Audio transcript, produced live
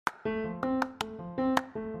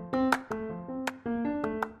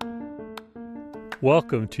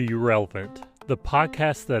Welcome to You Relevant, the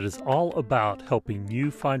podcast that is all about helping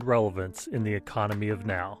you find relevance in the economy of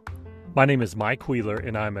now. My name is Mike Wheeler,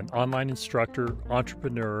 and I'm an online instructor,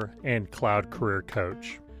 entrepreneur, and cloud career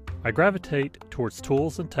coach. I gravitate towards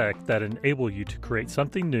tools and tech that enable you to create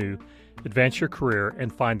something new, advance your career,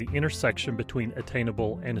 and find the intersection between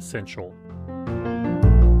attainable and essential.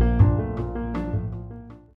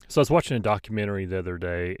 So I was watching a documentary the other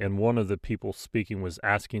day, and one of the people speaking was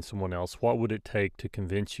asking someone else, what would it take to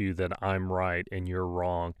convince you that I'm right and you're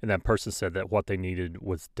wrong? And that person said that what they needed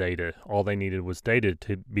was data. All they needed was data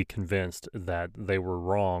to be convinced that they were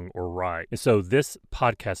wrong or right. And so this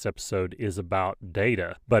podcast episode is about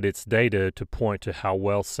data, but it's data to point to how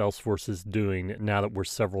well Salesforce is doing now that we're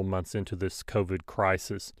several months into this COVID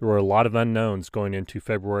crisis. There were a lot of unknowns going into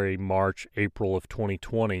February, March, April of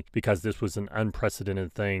 2020 because this was an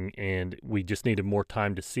unprecedented thing. And we just needed more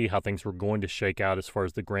time to see how things were going to shake out as far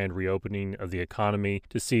as the grand reopening of the economy,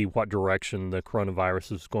 to see what direction the coronavirus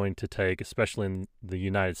was going to take, especially in the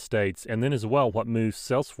United States, and then as well what moves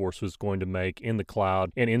Salesforce was going to make in the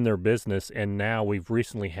cloud and in their business. And now we've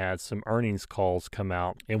recently had some earnings calls come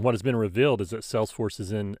out, and what has been revealed is that Salesforce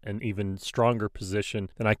is in an even stronger position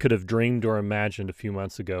than I could have dreamed or imagined a few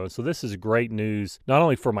months ago. And so this is great news, not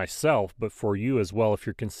only for myself, but for you as well if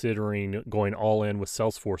you're considering going all in with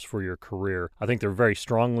Salesforce for your career. I think they're very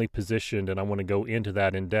strongly positioned, and I want to go into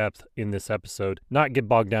that in depth in this episode. Not get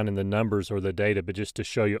bogged down in the numbers or the data, but just to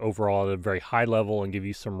show you overall at a very high level and give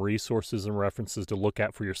you some resources and references to look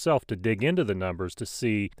at for yourself to dig into the numbers to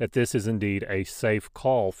see that this is indeed a safe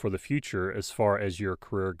call for the future as far as your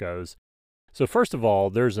career goes. So first of all,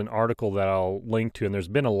 there's an article that I'll link to, and there's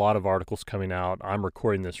been a lot of articles coming out. I'm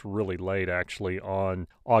recording this really late, actually, on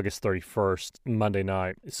August 31st, Monday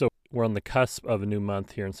night. So we're on the cusp of a new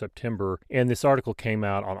month here in September, and this article came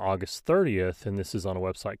out on August 30th, and this is on a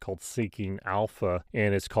website called Seeking Alpha,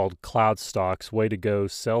 and it's called Cloud Stocks, Way to Go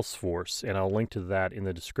Salesforce, and I'll link to that in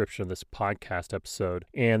the description of this podcast episode.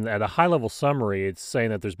 And at a high-level summary, it's saying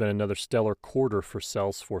that there's been another stellar quarter for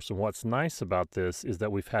Salesforce, and what's nice about this is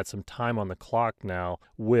that we've had some time on the clock now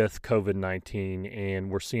with COVID-19, and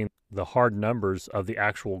we're seeing the hard numbers of the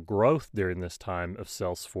actual growth during this time of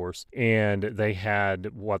Salesforce. And they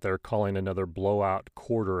had what they're calling another blowout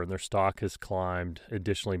quarter, and their stock has climbed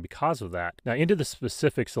additionally because of that. Now, into the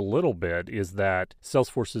specifics a little bit is that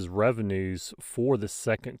Salesforce's revenues for the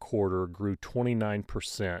second quarter grew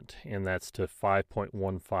 29%, and that's to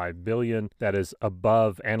 $5.15 billion. That is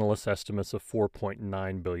above analyst estimates of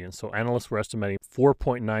 $4.9 billion. So analysts were estimating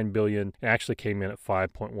 $4.9 billion, and actually came in at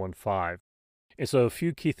 $5.15. And so a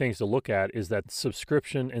few key things to look at is that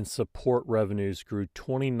subscription and support revenues grew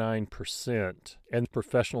 29%, and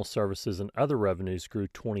professional services and other revenues grew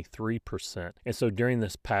 23%. And so during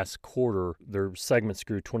this past quarter, their segments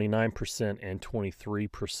grew 29% and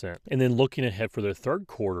 23%. And then looking ahead for their third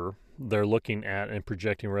quarter, they're looking at and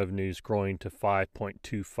projecting revenues growing to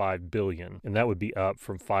 $5.25 billion, and that would be up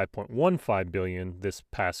from $5.15 billion this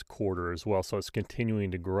past quarter as well. So it's continuing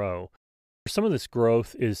to grow. Some of this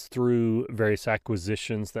growth is through various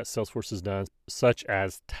acquisitions that Salesforce has done, such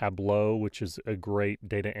as Tableau, which is a great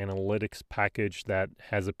data analytics package that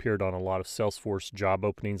has appeared on a lot of Salesforce job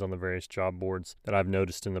openings on the various job boards that I've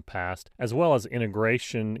noticed in the past, as well as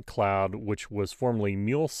Integration Cloud, which was formerly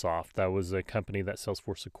MuleSoft. That was a company that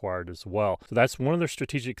Salesforce acquired as well. So that's one of their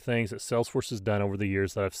strategic things that Salesforce has done over the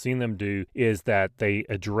years that I've seen them do, is that they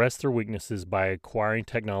address their weaknesses by acquiring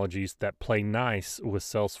technologies that play nice with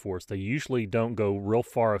Salesforce. They usually don't go real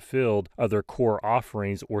far afield of their core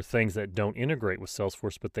offerings or things that don't integrate with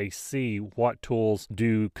Salesforce, but they see what tools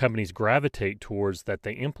do companies gravitate towards that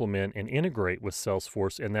they implement and integrate with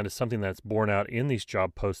Salesforce, and that is something that's borne out in these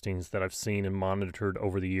job postings that I've seen and monitored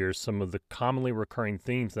over the years. Some of the commonly recurring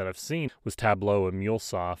themes that I've seen was Tableau and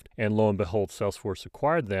MuleSoft, and lo and behold, Salesforce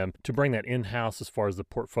acquired them to bring that in-house as far as the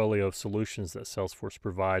portfolio of solutions that Salesforce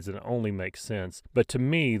provides, and it only makes sense. But to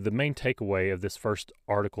me, the main takeaway of this first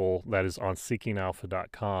article that is on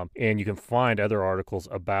seekingalpha.com, and you can find other articles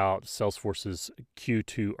about Salesforce's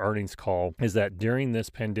Q2 earnings call, is that during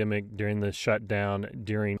this pandemic, during the shutdown,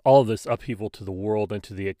 during all of this upheaval to the world and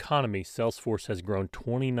to the economy, Salesforce has grown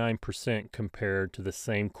 29% compared to the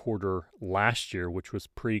same quarter last year, which was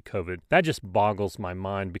pre-COVID. That just boggles my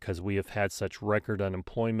mind because we have had such record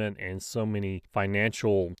unemployment and so many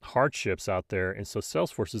financial hardships out there. And so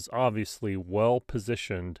Salesforce is obviously well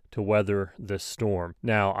positioned to weather this storm.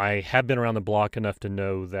 Now, I have been been around the block enough to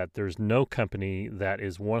know that there's no company that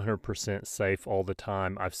is 100% safe all the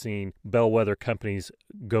time. I've seen bellwether companies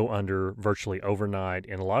go under virtually overnight,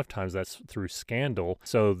 and a lot of times that's through scandal.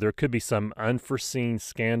 So there could be some unforeseen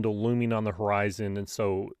scandal looming on the horizon. And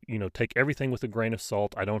so, take everything with a grain of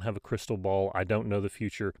salt. I don't have a crystal ball. I don't know the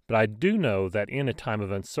future. But I do know that in a time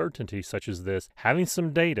of uncertainty such as this, having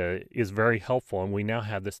some data is very helpful. And we now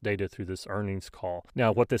have this data through this earnings call.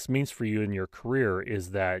 Now, what this means for you in your career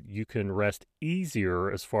is that you can rest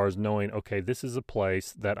easier as far as knowing, okay, this is a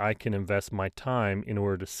place that I can invest my time in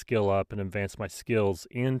order to skill up and advance my skills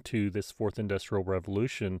into this fourth industrial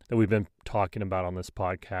revolution that we've been talking about on this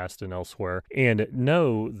podcast and elsewhere, and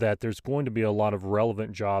know that there's going to be a lot of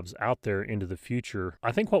relevant jobs out there into the future.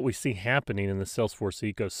 I think what we see happening in the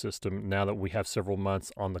Salesforce ecosystem now that we have several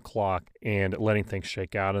months on the clock and letting things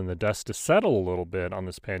shake out and the dust to settle a little bit on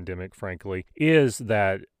this pandemic, frankly, is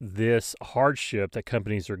that this hardship that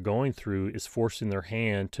companies are going through is forcing their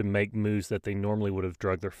hand to make moves that they normally would have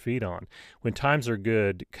dragged their feet on. When times are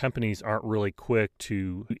good, companies aren't really quick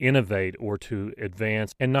to innovate or to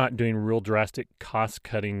advance and not doing real drastic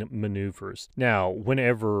cost-cutting maneuvers. Now,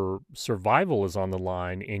 whenever survival is on the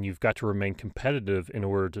line and you've got to remain competitive in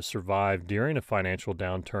order to survive during a financial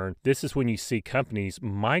downturn, this is when you see companies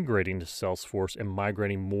migrating to Salesforce and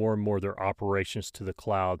migrating more and more of their operations to the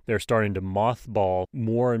cloud. They're starting to mothball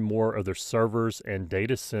more and more of their servers and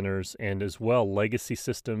data centers, and as well legacy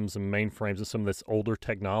systems and mainframes and some of this older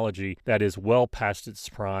technology that is well past its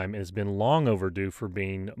prime and has been long overdue for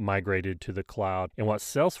being migrated to the cloud. And what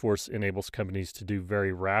Salesforce enables companies to do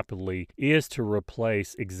very rapidly is to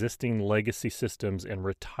replace existing legacy systems and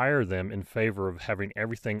retire them in favor of having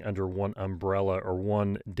everything under one umbrella or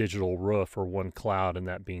one digital roof or one cloud, and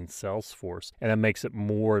that being Salesforce. And that makes it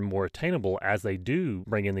more and more attainable as they do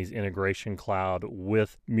bring in these integration cloud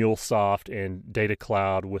with MuleSoft and Data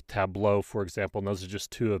Cloud with Tableau, for example. And those are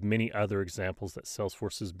just two of many other examples that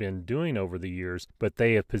Salesforce has been doing over the years, but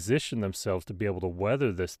they have positioned themselves to be able to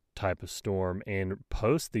weather this type of storm and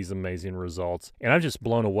post these amazing results. And I'm just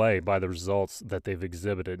blown away by the results that they've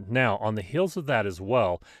exhibited. Now, on the heels of that as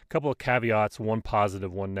well, a couple of caveats, one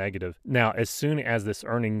positive, one negative. Now, as soon as this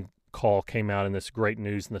earning call came out and this great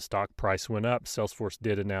news and the stock price went up, Salesforce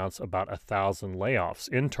did announce about 1,000 layoffs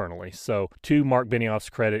internally. So to Mark Benioff's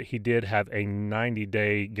credit, he did have a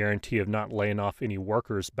 90-day guarantee of not laying off any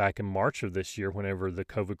workers back in March of this year. Whenever the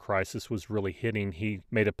COVID crisis was really hitting, he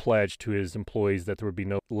made a pledge to his employees that there would be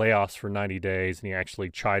no layoffs for 90 days, and he actually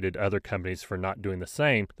chided other companies for not doing the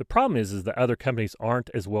same. The problem is that other companies aren't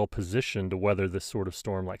as well positioned to weather this sort of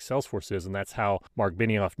storm like Salesforce is, and that's how Mark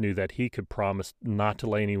Benioff knew that he could promise not to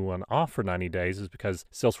lay anyone off for 90 days is because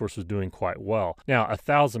Salesforce was doing quite well. Now,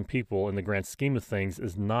 1,000 people in the grand scheme of things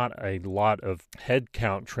is not a lot of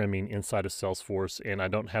headcount trimming inside of Salesforce, and I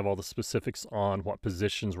don't have all the specifics on what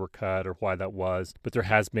positions were cut or why that was, but there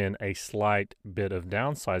has been a slight bit of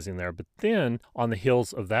downsizing there. But then on the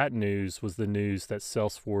heels of that news was the news that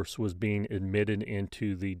Salesforce was being admitted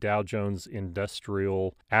into the Dow Jones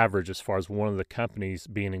Industrial Average as far as one of the companies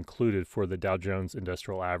being included for the Dow Jones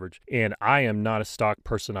Industrial Average. And I am not a stock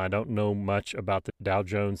person. I don't know much about the Dow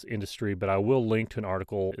Jones industry, but I will link to an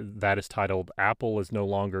article that is titled "Apple is no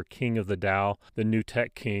longer king of the Dow. The new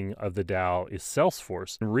tech king of the Dow is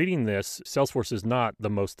Salesforce." And reading this, Salesforce is not the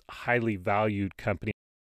most highly valued company.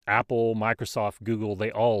 Apple, Microsoft, Google,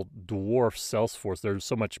 they all dwarf Salesforce. They're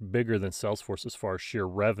so much bigger than Salesforce as far as sheer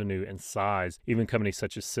revenue and size. Even companies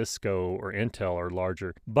such as Cisco or Intel are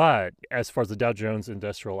larger. But as far as the Dow Jones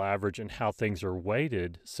Industrial Average and how things are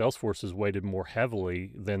weighted, Salesforce is weighted more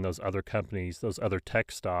heavily than those other companies, those other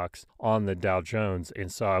tech stocks on the Dow Jones.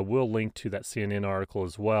 And so I will link to that CNN article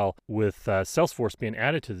as well. With Salesforce being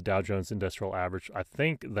added to the Dow Jones Industrial Average, I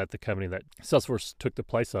think that the company that Salesforce took the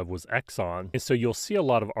place of was Exxon. And so you'll see a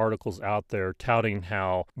lot of articles out there touting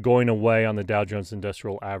how going away on the Dow Jones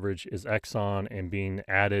Industrial Average is Exxon and being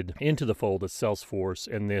added into the fold is Salesforce,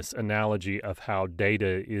 and this analogy of how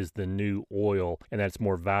data is the new oil and that's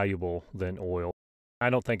more valuable than oil. I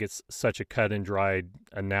don't think it's such a cut and dried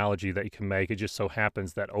analogy that you can make. It just so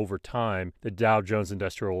happens that over time, the Dow Jones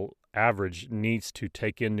Industrial Average needs to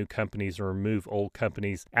take in new companies or remove old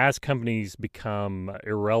companies as companies become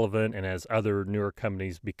irrelevant and as other newer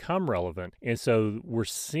companies become relevant. And so we're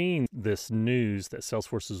seeing this news that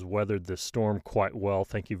Salesforce has weathered this storm quite well,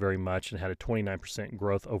 thank you very much, and had a 29%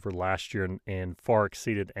 growth over last year and far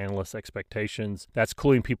exceeded analyst expectations. That's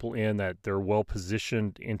cooling people in that they're well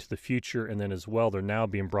positioned into the future, and then as well, they're now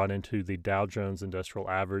being brought into the Dow Jones Industrial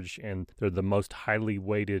Average, and they're the most highly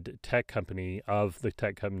weighted tech company of the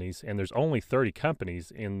tech companies companies, and there's only 30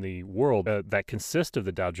 companies in the world that consist of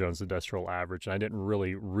the Dow Jones Industrial Average, and I didn't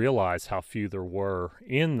really realize how few there were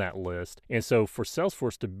in that list. And so for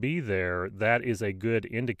Salesforce to be there, that is a good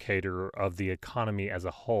indicator of the economy as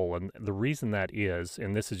a whole. And the reason that is,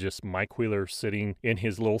 and this is just Mike Wheeler sitting in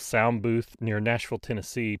his little sound booth near Nashville,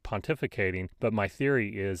 Tennessee, pontificating, but my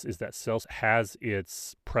theory is that sales has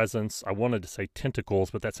its presence. I wanted to say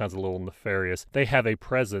tentacles, but that sounds a little nefarious. They have a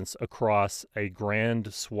presence across a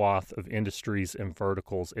grand swath of industries and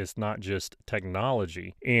verticals. It's not just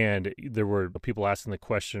technology. And there were people asking the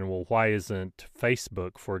question, well, why isn't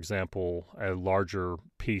Facebook, for example, a larger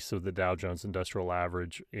piece of the Dow Jones Industrial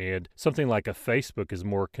Average? And something like a Facebook is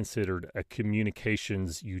more considered a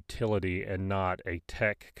communications utility and not a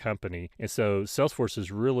tech company. And so Salesforce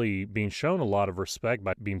is really being shown a lot of respect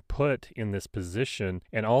by being put in this position.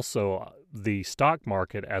 And also the stock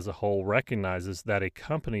market as a whole recognizes that a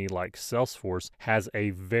company like Salesforce has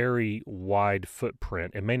a very wide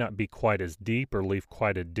footprint. It may not be quite as deep or leave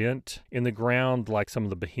quite a dent in the ground like some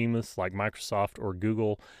of the behemoths like Microsoft or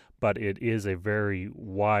Google, but it is a very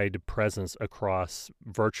wide presence across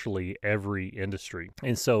virtually every industry.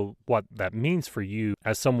 And so what that means for you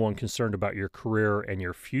as someone concerned about your career and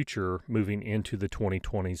your future moving into the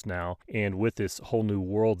 2020s now, and with this whole new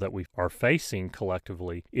world that we are facing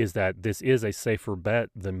collectively, is that this is a safer bet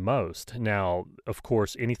than most. Now, of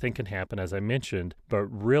course, anything can happen, as I mentioned, but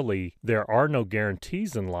really there are no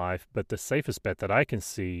guarantees in life, but the safest bet that I can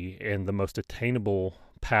see and the most attainable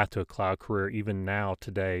path to a cloud career even now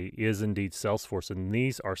today is indeed Salesforce, and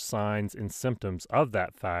these are signs and symptoms of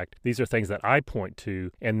that fact. These are things that I point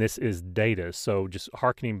to, and this is data. So just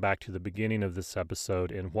hearkening back to the beginning of this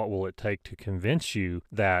episode and what will it take to convince you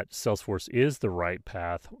that Salesforce is the right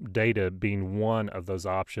path, data being one of those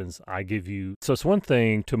options I give you. So it's one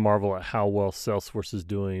thing to marvel at how well Salesforce is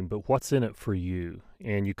doing, but what's in it for you?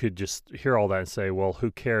 And you could just hear all that and say, well,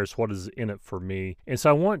 who cares? What is in it for me? And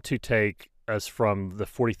so I want to take us from the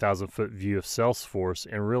 40,000 foot view of Salesforce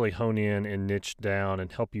and really hone in and niche down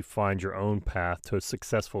and help you find your own path to a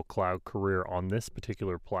successful cloud career on this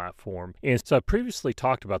particular platform. And so I previously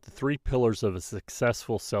talked about the 3 pillars of a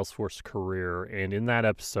successful Salesforce career. And in that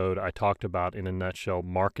episode, I talked about, in a nutshell,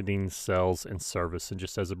 marketing, sales, and service. And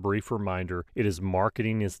just as a brief reminder,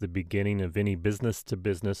 marketing is the beginning of any business to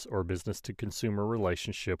business or business to consumer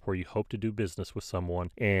relationship where you hope to do business with someone.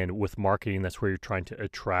 And with marketing, that's where you're trying to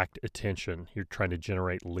attract attention. You're trying to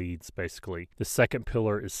generate leads, basically. The second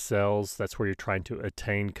pillar is sales. That's where you're trying to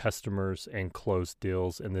attain customers and close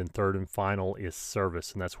deals. And then third and final is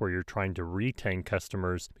service. And that's where you're trying to retain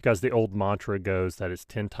customers, because the old mantra goes that it's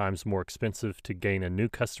 10 times more expensive to gain a new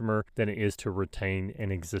customer than it is to retain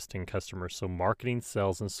an existing customer. So marketing,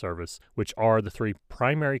 sales, and service, which are the 3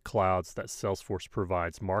 primary clouds that Salesforce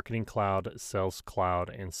provides: Marketing Cloud, Sales Cloud,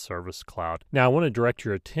 and Service Cloud. Now, I want to direct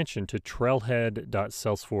your attention to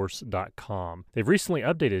trailhead.salesforce.com. They've recently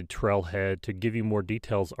updated Trailhead to give you more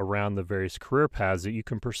details around the various career paths that you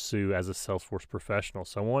can pursue as a Salesforce professional.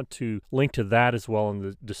 So I want to link to that as well in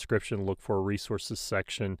the description. Look for a resources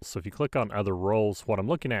section. So if you click on other roles, what I'm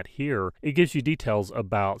looking at here, it gives you details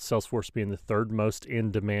about Salesforce being the 3rd most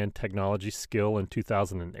in-demand technology skill in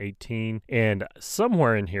 2018. And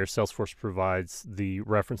somewhere in here, Salesforce provides the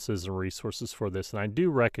references and resources for this. And I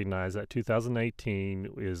do recognize that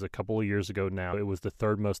 2018 is a couple of years ago now. It was the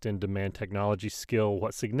 3rd most in-demand technology skill.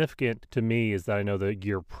 What's significant to me is that I know the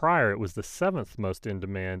year prior it was the 7th most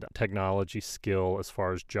in-demand technology skill as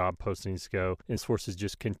far as job postings go. And Salesforce has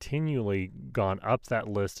just continually gone up that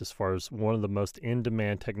list as far as one of the most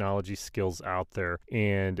in-demand technology skills out there.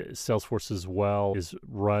 And Salesforce as well is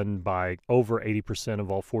run by over 80%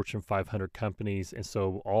 of all Fortune 500 companies. And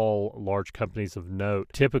so all large companies of note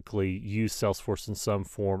typically use Salesforce in some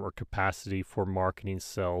form or capacity for marketing,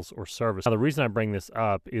 sales, or service. Now, the reason I bring this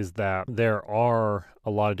up is that there are a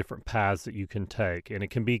lot of different paths that you can take, and it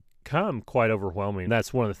can become quite overwhelming.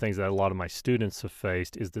 That's one of the things that a lot of my students have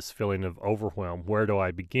faced, is this feeling of overwhelm. Where do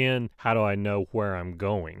I begin? How do I know where I'm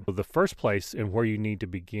going? So the first place and where you need to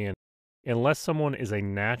begin, unless someone is a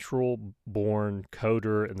natural born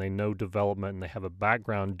coder and they know development and they have a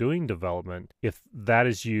background doing development, if that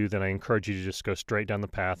is you, then I encourage you to just go straight down the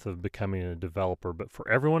path of becoming a developer. But for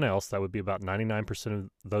everyone else, that would be about 99% of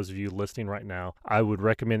those of you listening right now, I would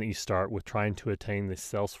recommend that you start with trying to attain the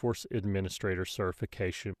Salesforce Administrator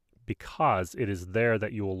certification, because it is there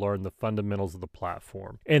that you will learn the fundamentals of the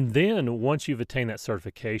platform. And then once you've attained that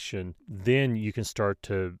certification, then you can start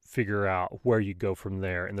to figure out where you go from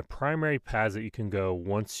there. And the primary paths that you can go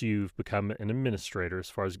once you've become an administrator, as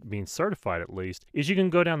far as being certified at least, is you can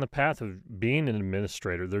go down the path of being an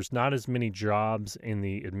administrator. There's not as many jobs in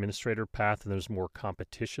the administrator path, and there's more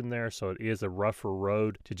competition there. So it is a rougher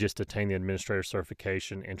road to just attain the administrator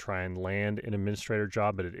certification and try and land an administrator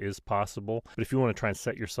job, but it is possible. But if you want to try and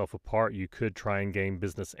set yourself apart, you could try and gain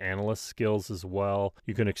business analyst skills as well.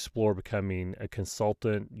 You can explore becoming a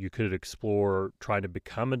consultant. You could explore trying to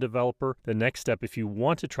become a developer. The next step, if you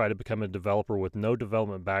want to try to become a developer with no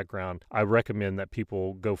development background, I recommend that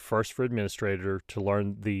people go first for administrator to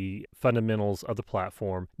learn the fundamentals of the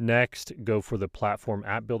platform. Next, go for the platform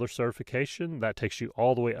app builder certification. That takes you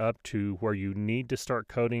all the way up to where you need to start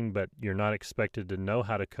coding, but you're not expected to know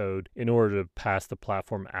how to code in order to pass the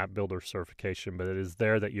platform app builder certification. But it is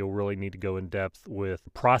there that you'll really need to go in depth with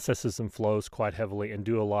processes and flows quite heavily and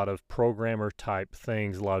do a lot of programmer type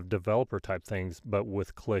things, a lot of developer type things, but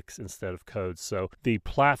with clicks instead of code. So the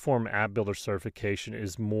platform app builder certification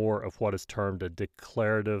is more of what is termed a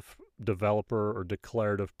declarative developer or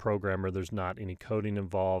declarative programmer. There's not any coding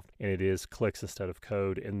involved, and it is clicks instead of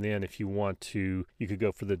code. And then if you want to, you could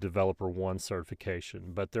go for the developer 1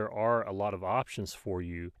 certification. But there are a lot of options for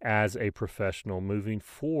you as a professional moving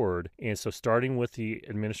forward. And so starting with the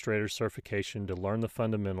administrator certification to learn the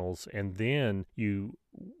fundamentals, and then you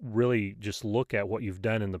really just look at what you've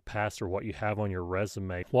done in the past or what you have on your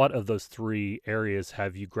resume. What of those 3 areas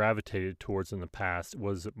have you gravitated towards in the past?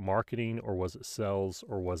 Was it marketing, or was it sales,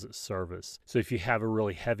 or was it service? So if you have a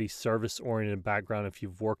really heavy service-oriented background, if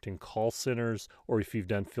you've worked in call centers, or if you've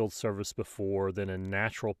done field service before, then a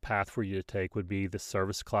natural path for you to take would be the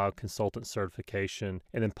Service Cloud Consultant certification,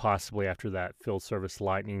 and then possibly after that, Field Service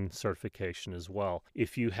Lightning certification as well.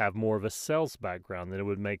 If you have more of a sales background, then it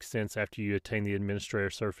would make sense after you attain the administrator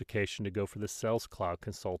certification to go for the Sales Cloud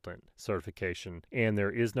Consultant certification. And there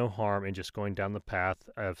is no harm in just going down the path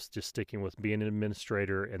of just sticking with being an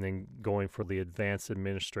administrator and then going for the Advanced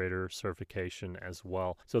Administrator certification as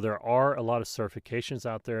well. So there are a lot of certifications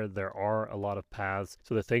out there. There are a lot of paths.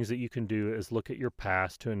 So the things that you can do is look at your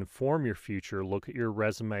past to inform your future, look at your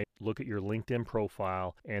resume, look at your LinkedIn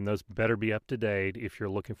profile, and those better be up to date if you're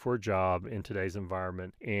looking for a job in today's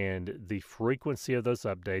environment. And the frequency of those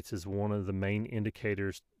updates is one of the main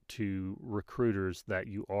indicators to recruiters that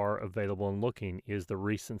you are available and looking, is the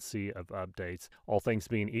recency of updates. All things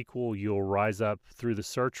being equal, you'll rise up through the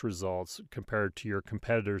search results compared to your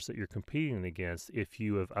competitors that you're competing against if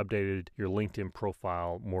you have updated your LinkedIn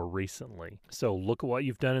profile more recently. So look at what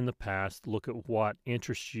you've done in the past, look at what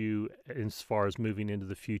interests you as far as moving into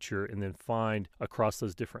the future, and then find across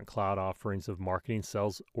those different cloud offerings of marketing,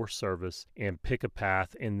 sales, or service, and pick a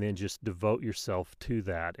path, and then just devote yourself to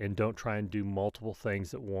that. And don't try and do multiple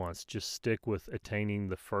things at once. Just stick with attaining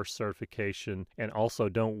the first certification, and also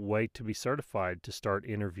don't wait to be certified to start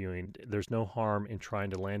interviewing. There's no harm in trying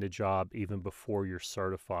to land a job even before you're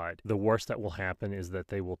certified. The worst that will happen is that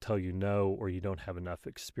they will tell you no, or you don't have enough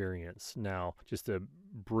experience. Now, just a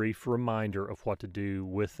brief reminder of what to do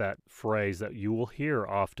with that phrase that you will hear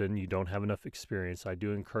often: you don't have enough experience. I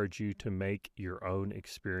do encourage you to make your own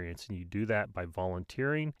experience, and you do that by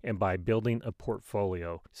volunteering and by building a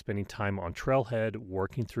portfolio, spending time on Trailhead,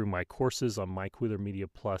 working through my courses on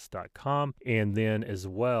myquillermediaplus.com, and then as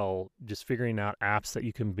well just figuring out apps that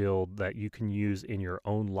you can build that you can use in your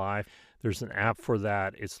own life. There's an app for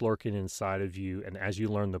that. It's lurking inside of you, and as you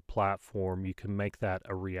learn the platform, you can make that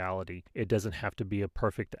a reality. It doesn't have to be a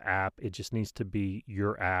perfect app. It just needs to be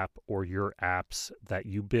your app or your apps that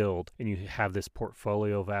you build, and you have this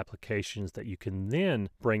portfolio of applications that you can then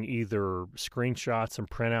bring either screenshots and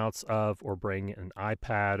printouts of, or bring an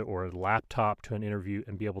iPad or a laptop to an interview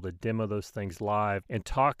and be able to demo those things live and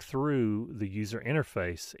talk through the user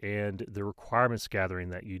interface and the requirements gathering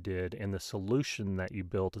that you did and the solution that you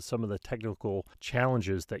built and some of the technical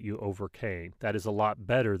challenges that you overcame. That is a lot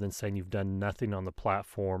better than saying you've done nothing on the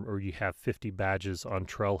platform, or you have 50 badges on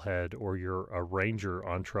Trailhead, or you're a ranger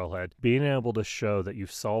on Trailhead. Being able to show that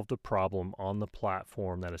you've solved a problem on the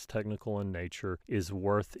platform that is technical in nature is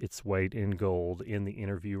worth its weight in gold in the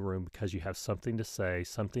interview room, because you have something to say,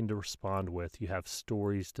 something to respond with. You have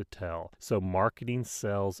stories to tell. So marketing,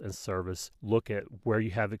 sales, and service, look at where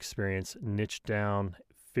you have experience, niche down,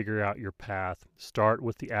 figure out your path. Start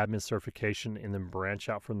with the admin certification and then branch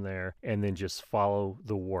out from there, and then just follow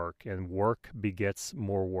the work. And work begets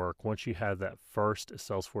more work. Once you have that first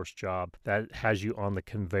Salesforce job, that has you on the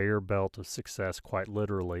conveyor belt of success, quite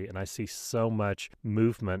literally. And I see so much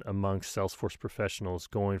movement among Salesforce professionals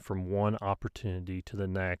going from one opportunity to the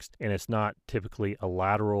next. And it's not typically a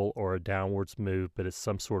lateral or a downwards move, but it's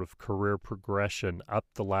some sort of career progression up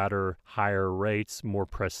the ladder, higher rates, more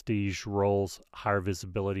prestige roles, higher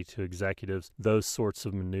visibility to executives. Those sorts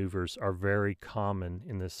of maneuvers are very common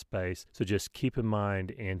in this space. So just keep in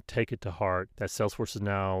mind and take it to heart that Salesforce is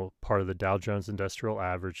now part of the Dow Jones Industrial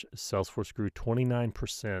Average. Salesforce grew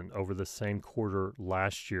 29% over the same quarter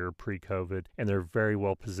last year pre-COVID, and they're very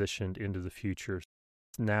well positioned into the future.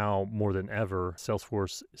 Now more than ever,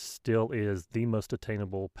 Salesforce still is the most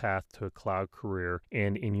attainable path to a cloud career.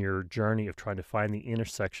 And in your journey of trying to find the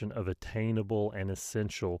intersection of attainable and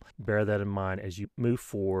essential, bear that in mind as you move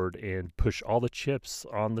forward and push all the chips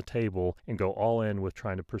on the table and go all in with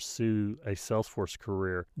trying to pursue a Salesforce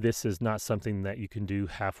career. This is not something that you can do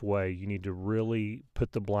halfway. You need to really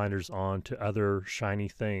put the blinders on to other shiny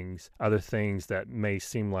things, other things that may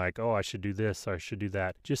seem like, oh, I should do this, I should do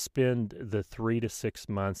that. Just spend the 3 to 6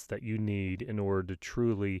 months that you need in order to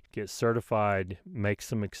truly get certified, make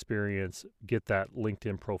some experience, get that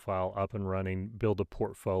LinkedIn profile up and running, build a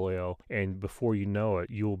portfolio, and before you know it,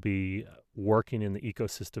 you'll be working in the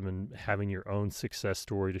ecosystem and having your own success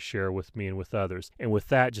story to share with me and with others. And with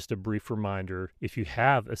that, just a brief reminder, if you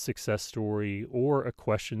have a success story or a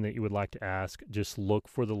question that you would like to ask, just look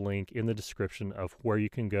for the link in the description of where you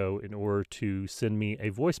can go in order to send me a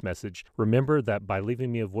voice message. Remember that by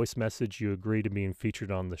leaving me a voice message, you agree to being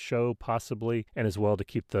featured on the show, possibly, and as well to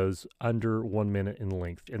keep those under 1 minute in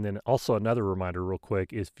length. And then also another reminder real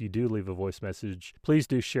quick is if you do leave a voice message, please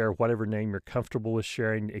do share whatever name you're comfortable with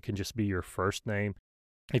sharing. It can just be your first name.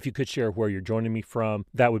 If you could share where you're joining me from,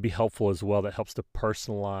 that would be helpful as well. That helps to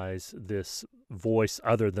personalize this voice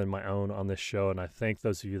other than my own on this show. And I thank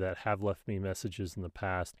those of you that have left me messages in the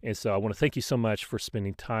past. And so I want to thank you so much for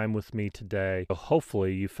spending time with me today. So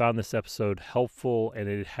hopefully you found this episode helpful and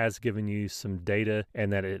it has given you some data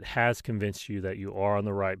and that it has convinced you that you are on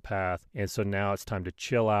the right path. And so now it's time to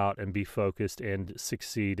chill out and be focused and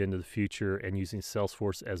succeed into the future and using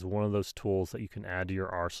Salesforce as one of those tools that you can add to your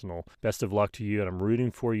arsenal. Best of luck to you, and I'm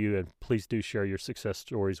rooting for you, and please do share your success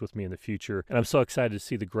stories with me in the future. And I'm so excited to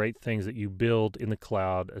see the great things that you build in the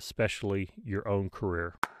cloud, especially your own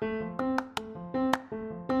career.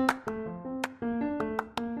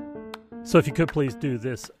 So if you could please do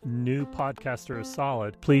this new podcaster a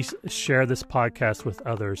solid, please share this podcast with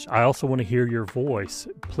others. I also want to hear your voice.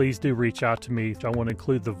 Please do reach out to me. I want to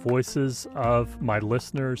include the voices of my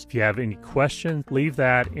listeners. If you have any questions, leave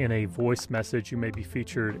that in a voice message. You may be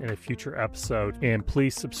featured in a future episode. And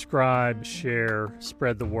please subscribe, share,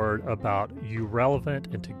 spread the word about You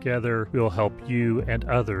Relevant, and together we'll help you and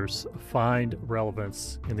others find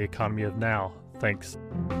relevance in the economy of now. Thanks.